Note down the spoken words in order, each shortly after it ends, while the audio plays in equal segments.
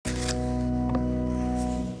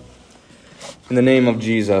In the name of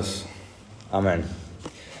Jesus, amen.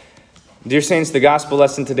 Dear saints, the gospel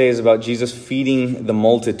lesson today is about Jesus feeding the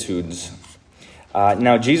multitudes.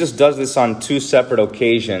 Now, Jesus does this on two separate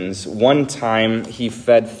occasions. One time he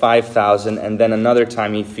fed 5,000, and then another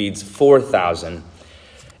time he feeds 4,000.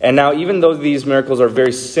 And now, even though these miracles are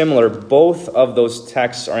very similar, both of those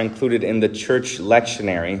texts are included in the church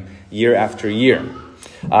lectionary year after year.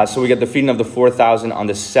 So we get the feeding of the 4,000 on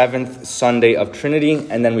the 7th Sunday of Trinity,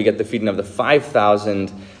 and then we get the feeding of the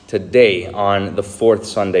 5,000 today on the 4th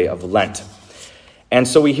Sunday of Lent. And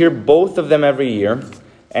so we hear both of them every year,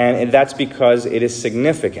 and that's because it is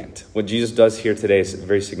significant. What Jesus does here today is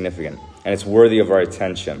very significant, and it's worthy of our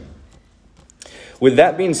attention. With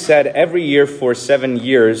that being said, every year for 7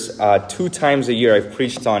 years, 2 times a year, I've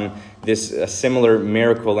preached on this similar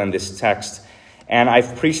miracle and this text. And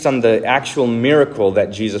I've preached on the actual miracle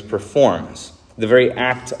that Jesus performs, the very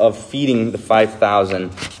act of feeding the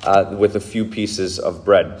 5,000 with a few pieces of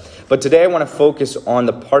bread. But today I want to focus on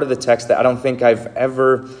the part of the text that I don't think I've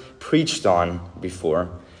ever preached on before.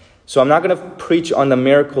 So I'm not going to preach on the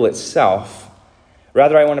miracle itself.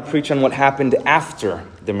 Rather, I want to preach on what happened after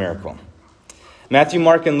the miracle. Matthew,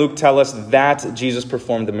 Mark, and Luke tell us that Jesus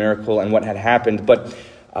performed the miracle and what had happened. But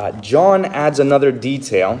John adds another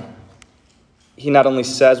detail. He not only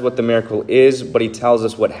says what the miracle is, but he tells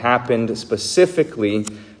us what happened, specifically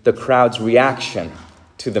the crowd's reaction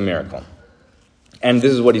to the miracle. And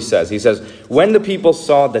this is what he says. He says, when the people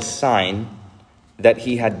saw the sign that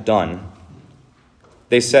he had done,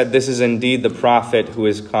 they said, "This is indeed the prophet who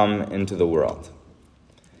has come into the world."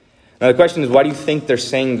 Now the question is, why do you think they're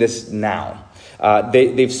saying this now?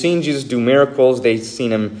 They've seen Jesus do miracles. They've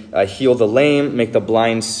seen him heal the lame, make the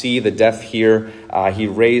blind see, the deaf hear. He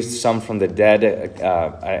raised some from the dead,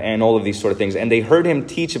 and all of these sort of things. And they heard him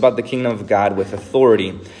teach about the kingdom of God with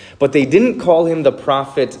authority. But they didn't call him the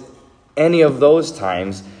prophet any of those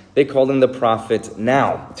times. They called him the prophet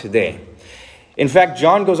now, today. In fact,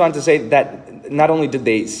 John goes on to say that not only did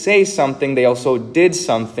they say something, they also did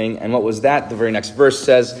something. And what was that? The very next verse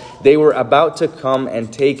says, they were about to come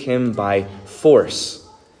and take him by force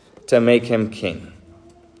to make him king.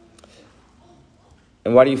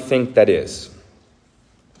 And why do you think that is?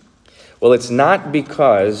 Well, it's not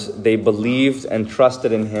because they believed and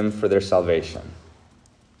trusted in him for their salvation.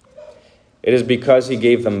 It is because he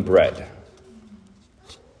gave them bread.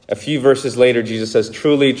 A few verses later, Jesus says,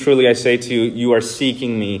 "Truly, truly, I say to you, you are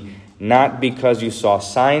seeking me, not because you saw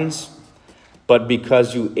signs, but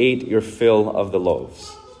because you ate your fill of the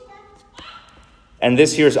loaves." And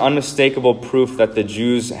this here is unmistakable proof that the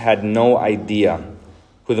Jews had no idea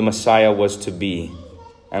who the Messiah was to be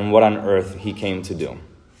and what on earth he came to do.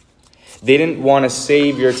 They didn't want a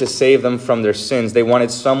savior to save them from their sins. They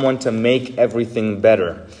wanted someone to make everything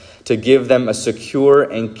better, to give them a secure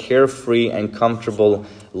and carefree and comfortable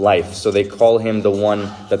life. So they call him the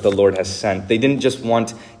one that the Lord has sent. They didn't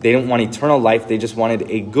want eternal life. They just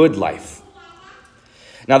wanted a good life.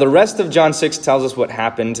 Now, the rest of John 6 tells us what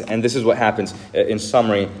happened, and this is what happens in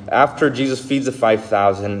summary. After Jesus feeds the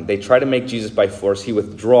 5,000, they try to make Jesus by force. He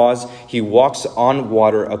withdraws. He walks on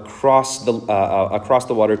water across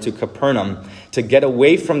the water to Capernaum to get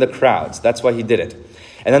away from the crowds. That's why he did it.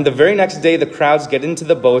 And then the very next day, the crowds get into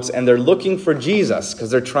the boats, and they're looking for Jesus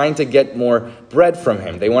because they're trying to get more bread from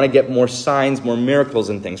him. They want to get more signs, more miracles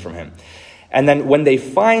and things from him. And then when they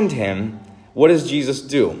find him, what does Jesus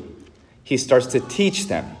do? He starts to teach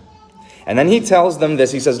them. And then he tells them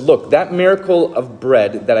this. He says, look, that miracle of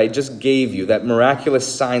bread that I just gave you, that miraculous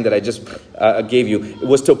sign that I just gave you, it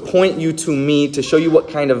was to point you to me, to show you what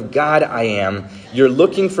kind of God I am. You're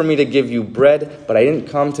looking for me to give you bread, but I didn't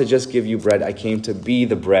come to just give you bread. I came to be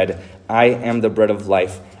the bread. I am the bread of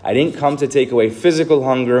life. I didn't come to take away physical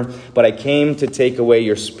hunger, but I came to take away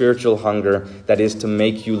your spiritual hunger, that is to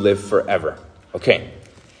make you live forever. Okay.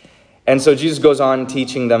 And so Jesus goes on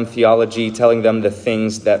teaching them theology, telling them the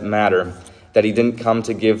things that matter, that he didn't come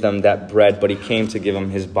to give them that bread, but he came to give them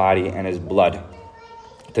his body and his blood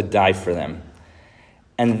to die for them.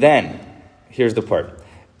 And then, here's the part.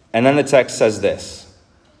 And then the text says this: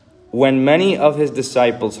 when many of his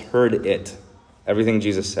disciples heard it, everything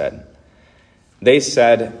Jesus said, they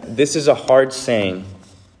said, "This is a hard saying.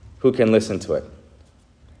 Who can listen to it?"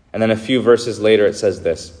 And then a few verses later it says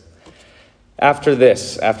this: after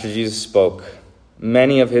Jesus spoke,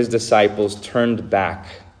 many of his disciples turned back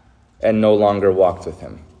and no longer walked with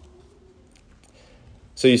him.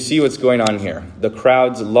 So you see what's going on here. The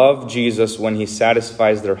crowds love Jesus when he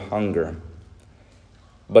satisfies their hunger,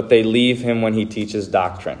 but they leave him when he teaches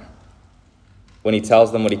doctrine, when he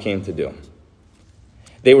tells them what he came to do.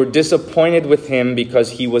 They were disappointed with him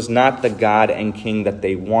because he was not the God and King that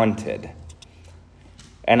they wanted.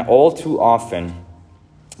 And all too often,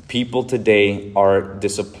 people today are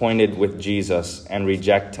disappointed with Jesus and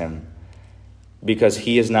reject him because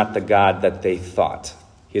he is not the God that they thought.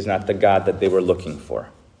 He is not the God that they were looking for.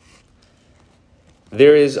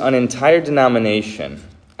 There is an entire denomination,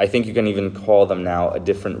 I think you can even call them now a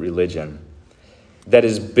different religion, that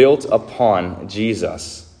is built upon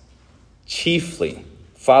Jesus, chiefly,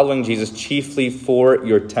 following Jesus chiefly for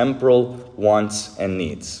your temporal wants and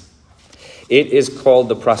needs. It is called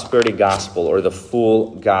the prosperity gospel or the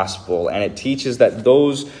full gospel, and it teaches that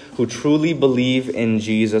those who truly believe in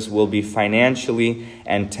Jesus will be financially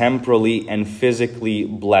and temporally and physically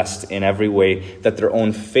blessed in every way, that their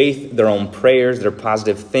own faith, their own prayers, their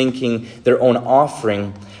positive thinking, their own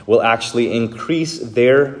offering will actually increase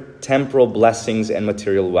their temporal blessings and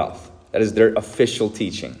material wealth. That is their official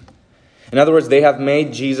teaching. In other words, they have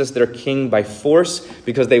made Jesus their king by force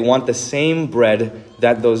because they want the same bread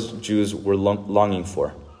that those Jews were longing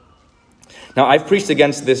for. Now, I've preached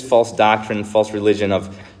against this false doctrine, false religion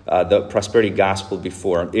of the prosperity gospel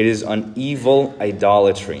before. It is an evil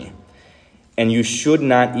idolatry, and you should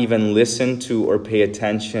not even listen to or pay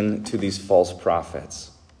attention to these false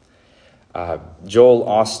prophets. Joel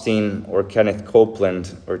Osteen or Kenneth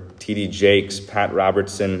Copeland or T.D. Jakes, Pat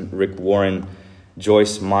Robertson, Rick Warren,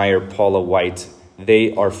 Joyce Meyer, Paula White,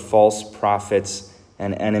 they are false prophets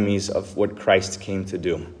and enemies of what Christ came to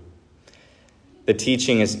do. The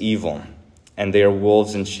teaching is evil, and they are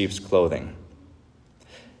wolves in sheep's clothing.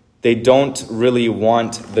 They don't really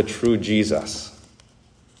want the true Jesus.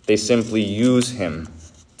 They simply use him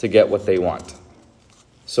to get what they want.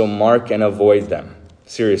 So mark and avoid them.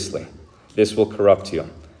 Seriously, this will corrupt you.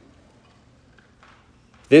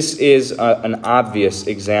 This is an obvious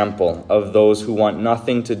example of those who want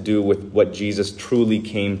nothing to do with what Jesus truly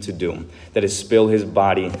came to do. That is spill his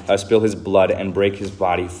blood and break his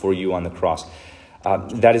body for you on the cross.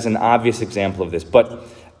 That is an obvious example of this. But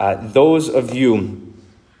those of you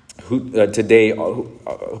who today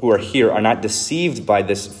who are here are not deceived by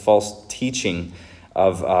this false teaching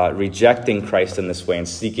of rejecting Christ in this way and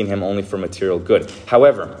seeking him only for material good.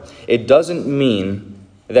 However, it doesn't mean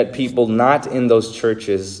that people not in those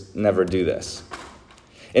churches never do this.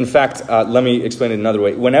 In fact, let me explain it another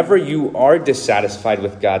way. Whenever you are dissatisfied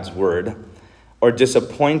with God's word or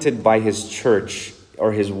disappointed by his church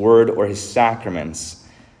or his word or his sacraments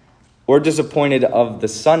or disappointed of the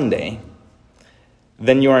Sunday,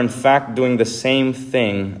 then you are in fact doing the same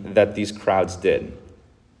thing that these crowds did.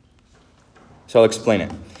 So I'll explain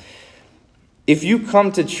it. If you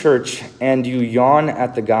come to church and you yawn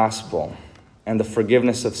at the gospel and the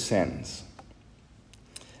forgiveness of sins,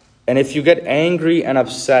 and if you get angry and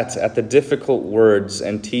upset at the difficult words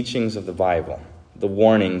and teachings of the Bible, the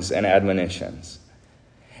warnings and admonitions,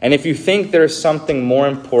 and if you think there's something more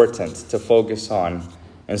important to focus on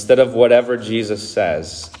instead of whatever Jesus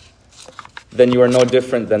says, then you are no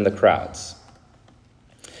different than the crowds.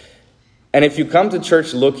 And if you come to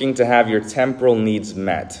church looking to have your temporal needs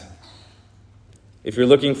met, if you're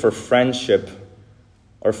looking for friendship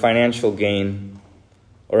or financial gain,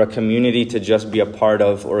 or a community to just be a part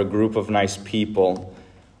of, or a group of nice people,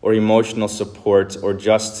 or emotional support, or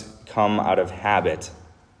just come out of habit,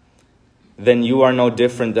 then you are no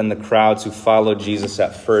different than the crowds who followed Jesus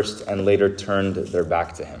at first and later turned their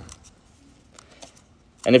back to him.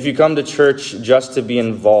 And if you come to church just to be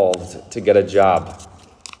involved, to get a job,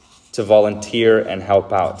 to volunteer and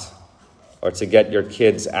help out, or to get your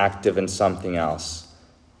kids active in something else,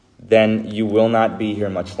 then you will not be here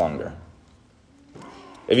much longer.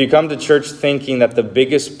 If you come to church thinking that the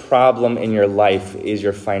biggest problem in your life is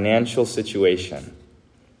your financial situation,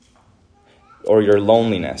 or your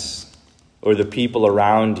loneliness, or the people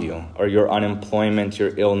around you, or your unemployment,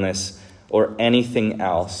 your illness, or anything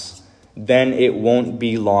else, then it won't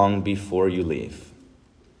be long before you leave.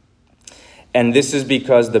 And this is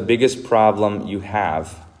because the biggest problem you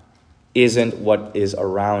have isn't what is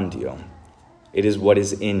around you. It is what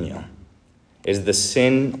is in you. It is the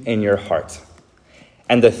sin in your heart.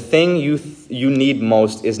 And the thing you need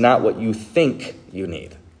most is not what you think you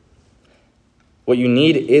need. What you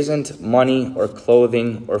need isn't money or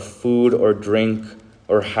clothing or food or drink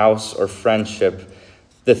or house or friendship.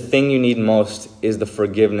 The thing you need most is the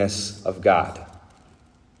forgiveness of God.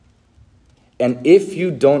 And if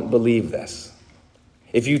you don't believe this,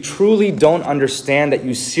 if you truly don't understand that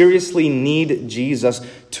you seriously need Jesus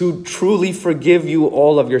to truly forgive you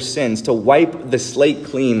all of your sins, to wipe the slate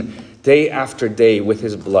clean day after day with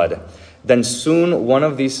his blood, then soon one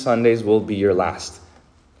of these Sundays will be your last.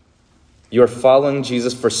 You're following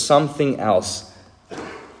Jesus for something else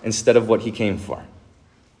instead of what he came for.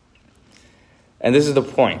 And this is the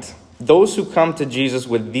point. those who come to Jesus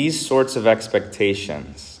with these sorts of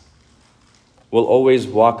expectations will always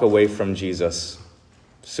walk away from Jesus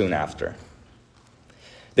soon after.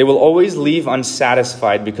 They will always leave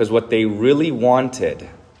unsatisfied because what they really wanted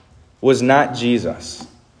was not Jesus,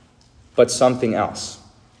 but something else.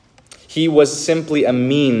 He was simply a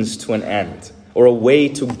means to an end, or a way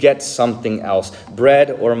to get something else. Bread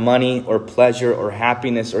or money or pleasure or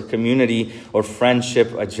happiness or community or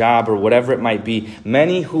friendship, a job or whatever it might be.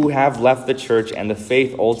 Many who have left the church and the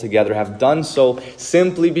faith altogether have done so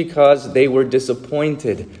simply because they were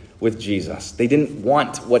disappointed with Jesus. They didn't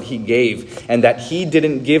want what he gave, and that he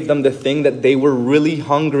didn't give them the thing that they were really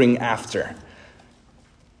hungering after.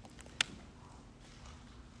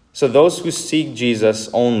 So those who seek Jesus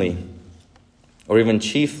only, or even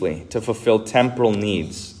chiefly, to fulfill temporal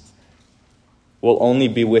needs, will only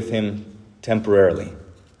be with him temporarily.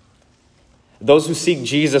 Those who seek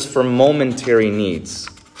Jesus for momentary needs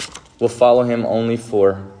will follow him only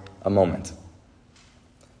for a moment.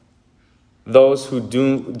 Those who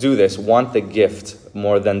do this want the gift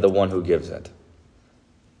more than the one who gives it.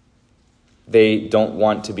 They don't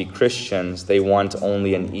want to be Christians. They want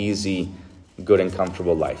only an easy, good and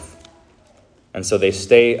comfortable life. And so they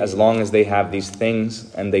stay as long as they have these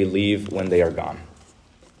things, and they leave when they are gone.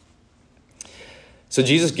 So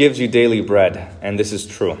Jesus gives you daily bread, and this is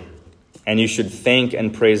true. And you should thank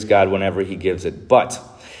and praise God whenever he gives it. But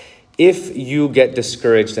if you get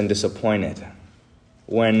discouraged and disappointed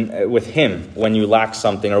with him when you lack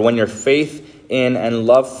something, or when your faith in and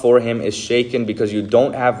love for him is shaken because you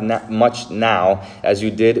don't have much now as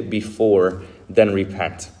you did before, then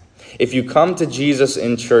repent. If you come to Jesus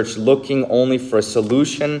in church looking only for a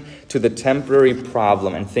solution to the temporary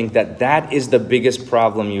problem and think that that is the biggest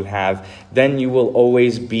problem you have, then you will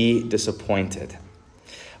always be disappointed.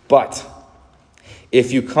 But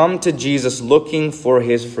if you come to Jesus looking for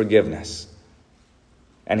his forgiveness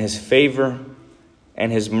and his favor and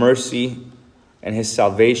his mercy and his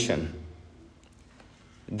salvation,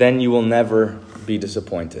 then you will never be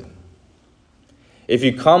disappointed. If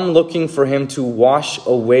you come looking for him to wash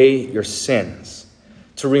away your sins,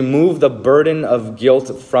 to remove the burden of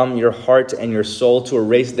guilt from your heart and your soul, to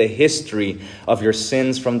erase the history of your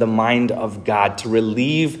sins from the mind of God, to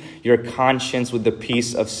relieve your conscience with the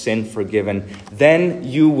peace of sin forgiven, then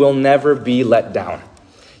you will never be let down.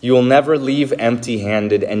 You will never leave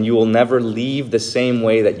empty-handed, and you will never leave the same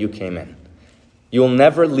way that you came in. You will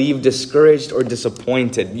never leave discouraged or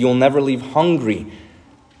disappointed. You will never leave hungry,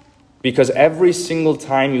 because every single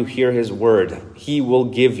time you hear his word, he will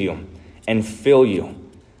give you and fill you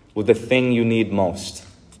with the thing you need most,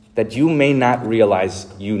 that you may not realize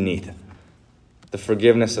you need: the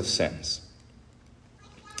forgiveness of sins.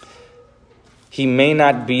 He may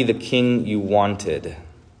not be the king you wanted,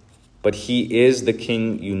 but he is the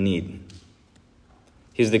king you need.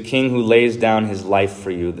 He's the king who lays down his life for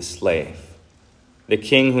you, the slave. The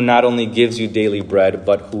king who not only gives you daily bread,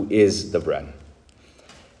 but who is the bread.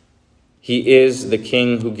 He is the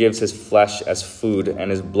king who gives his flesh as food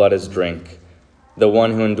and his blood as drink. The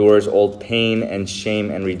one who endures all pain and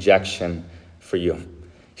shame and rejection for you.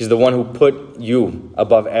 He's the one who put you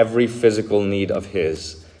above every physical need of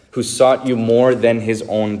his, who sought you more than his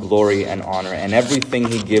own glory and honor. And everything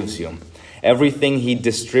he gives you, everything he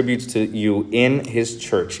distributes to you in his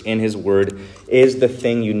church, in his word, is the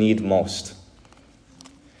thing you need most.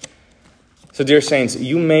 So, dear saints,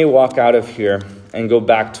 you may walk out of here and go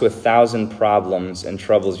back to 1,000 problems and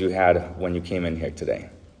troubles you had when you came in here today.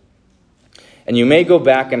 And you may go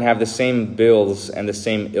back and have the same bills and the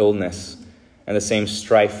same illness and the same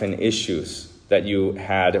strife and issues that you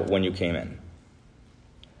had when you came in.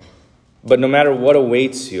 But no matter what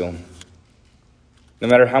awaits you, no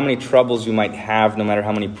matter how many troubles you might have, no matter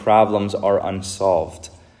how many problems are unsolved,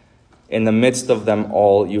 in the midst of them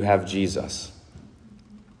all, you have Jesus.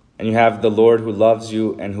 And you have the Lord who loves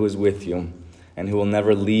you and who is with you, and who will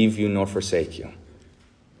never leave you nor forsake you.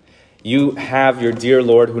 You have your dear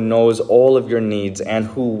Lord who knows all of your needs, and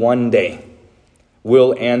who one day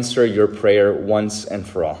will answer your prayer once and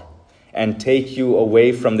for all, and take you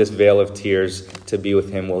away from this vale of tears to be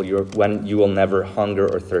with him when you will never hunger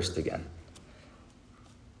or thirst again.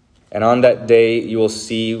 And on that day, you will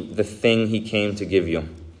see the thing he came to give you,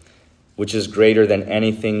 which is greater than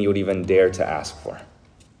anything you would even dare to ask for.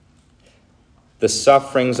 The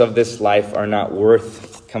sufferings of this life are not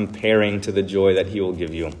worth comparing to the joy that he will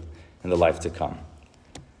give you in the life to come.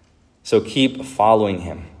 So keep following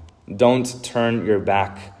him. Don't turn your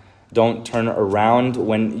back. Don't turn around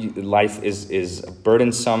when life is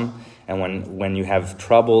burdensome and when you have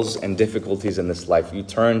troubles and difficulties in this life. You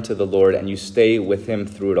turn to the Lord and you stay with him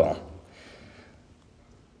through it all.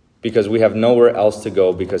 because we have nowhere else to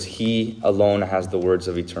go, because he alone has the words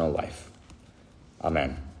of eternal life.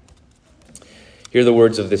 Amen. Hear the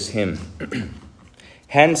words of this hymn.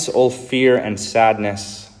 Hence all fear and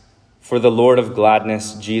sadness, for the Lord of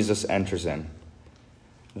gladness Jesus enters in.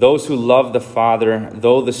 Those who love the Father,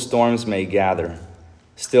 though the storms may gather,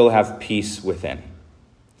 still have peace within.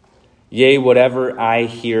 Yea, whatever I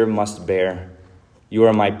here must bear, you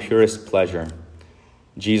are my purest pleasure,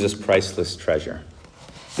 Jesus' priceless treasure.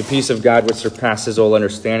 The peace of God which surpasses all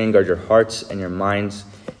understanding, guard your hearts and your minds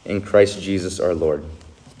in Christ Jesus our Lord.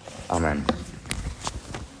 Amen.